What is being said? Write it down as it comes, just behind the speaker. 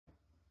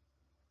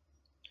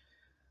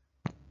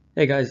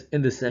Hey guys,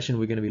 in this session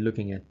we're going to be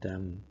looking at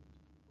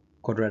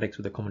quadratics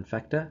with a common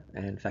factor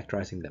and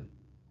factorizing them.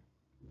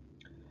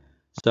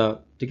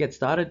 So to get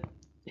started,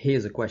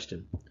 here's a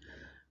question.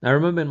 Now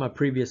remember in my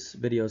previous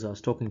videos I was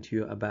talking to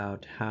you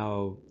about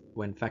how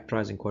when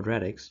factorizing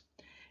quadratics,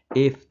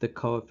 if the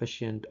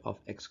coefficient of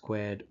x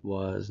squared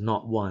was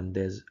not 1,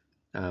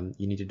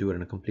 you need to do it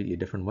in a completely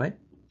different way.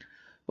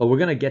 Well, we're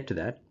going to get to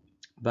that,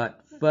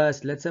 but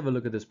first let's have a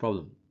look at this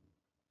problem.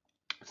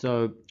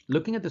 So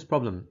looking at this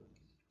problem,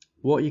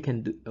 what you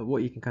can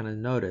kind of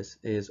notice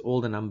is all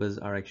the numbers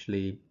are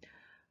actually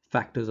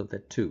factors of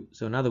that 2.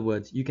 So in other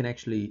words, you can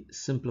actually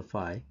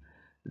simplify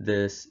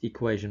this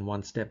equation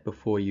one step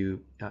before you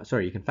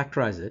you can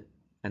factorize it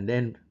and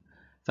then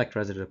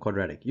factorize it as a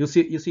quadratic. You'll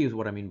see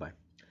what I mean by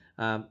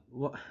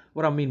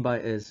what I mean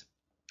by is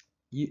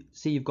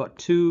you've got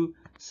 2,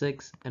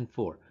 6 and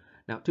 4.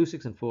 Now 2,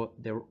 6 and 4,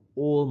 they're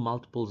all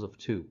multiples of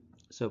 2.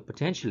 So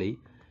potentially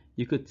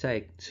you could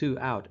take 2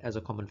 out as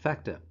a common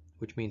factor,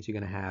 which means you're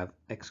going to have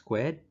x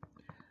squared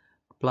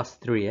plus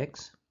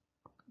 3x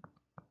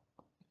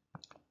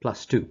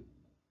plus 2.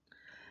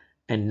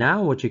 And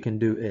now what you can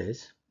do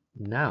is,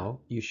 now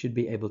you should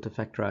be able to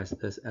factorize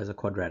this as a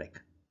quadratic.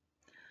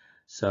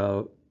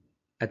 So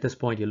at this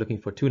point, you're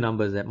looking for two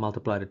numbers that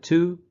multiply to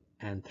 2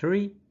 and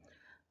 3.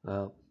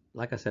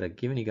 Like I said, I've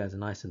given you guys a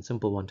nice and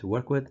simple one to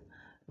work with.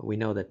 We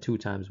know that 2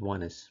 times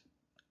 1 is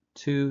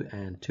 2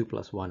 and 2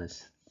 plus 1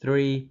 is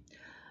 3.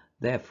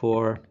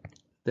 Therefore,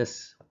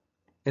 this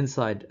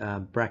inside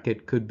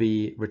bracket could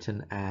be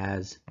written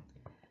as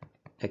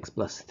x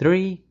plus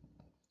 3.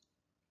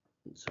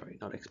 Sorry,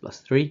 not x plus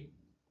 3.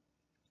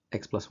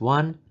 X plus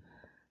 1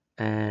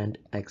 and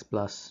x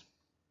plus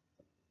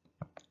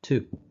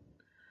 2.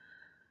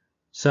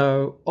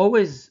 So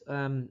always,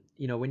 when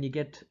you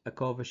get a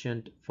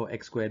coefficient for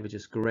x squared which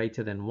is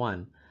greater than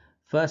 1,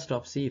 first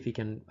off, see if you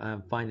can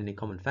find any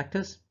common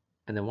factors.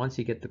 And then once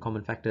you get the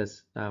common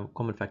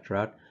factor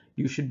out,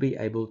 you should be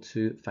able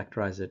to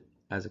factorize it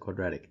as a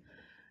quadratic.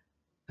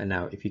 And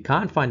now, if you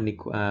can't find any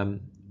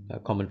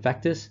common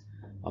factors,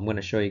 I'm going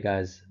to show you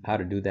guys how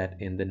to do that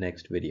in the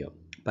next video.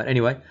 But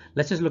anyway,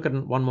 let's just look at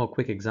one more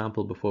quick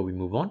example before we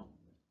move on.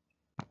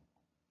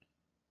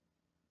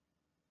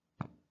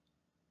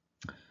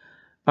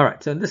 All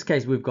right, so in this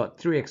case, we've got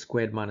 3x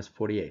squared minus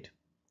 48.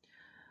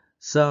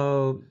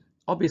 So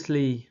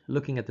obviously,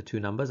 looking at the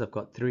two numbers, I've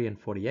got 3 and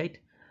 48,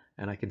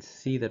 and I can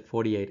see that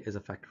 48 is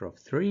a factor of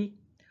 3.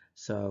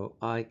 So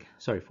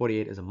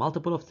 48 is a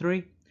multiple of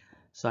 3.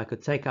 So I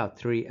could take out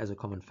 3 as a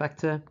common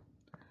factor.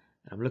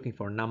 I'm looking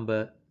for a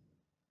number.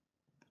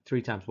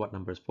 3 times what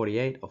number is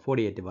 48? Or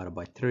 48 divided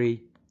by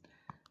 3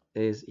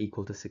 is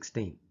equal to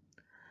 16.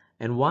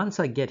 And once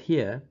I get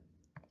here,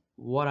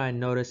 what I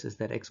notice is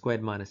that x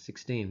squared minus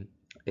 16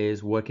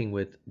 is working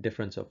with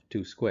difference of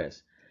two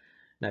squares.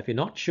 Now, if you're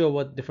not sure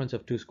what difference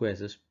of two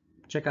squares is,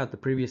 check out the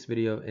previous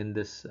video in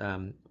this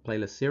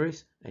playlist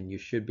series, and you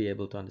should be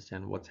able to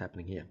understand what's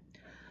happening here.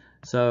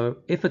 So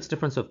if it's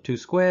difference of two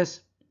squares,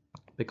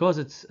 because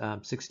it's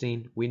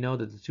 16, we know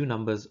that the two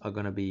numbers are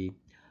going to be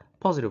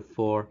positive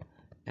 4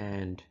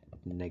 and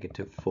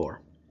negative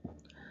 4.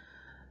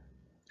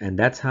 And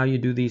that's how you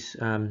do these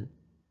kind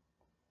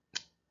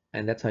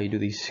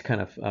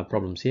of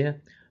problems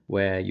here,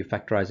 where you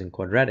factorize in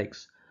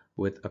quadratics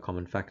with a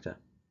common factor.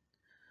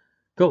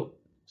 Cool.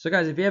 So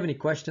guys, if you have any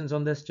questions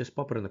on this, just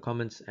pop it in the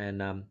comments,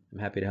 and I'm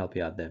happy to help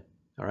you out there.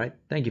 All right.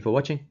 Thank you for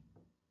watching.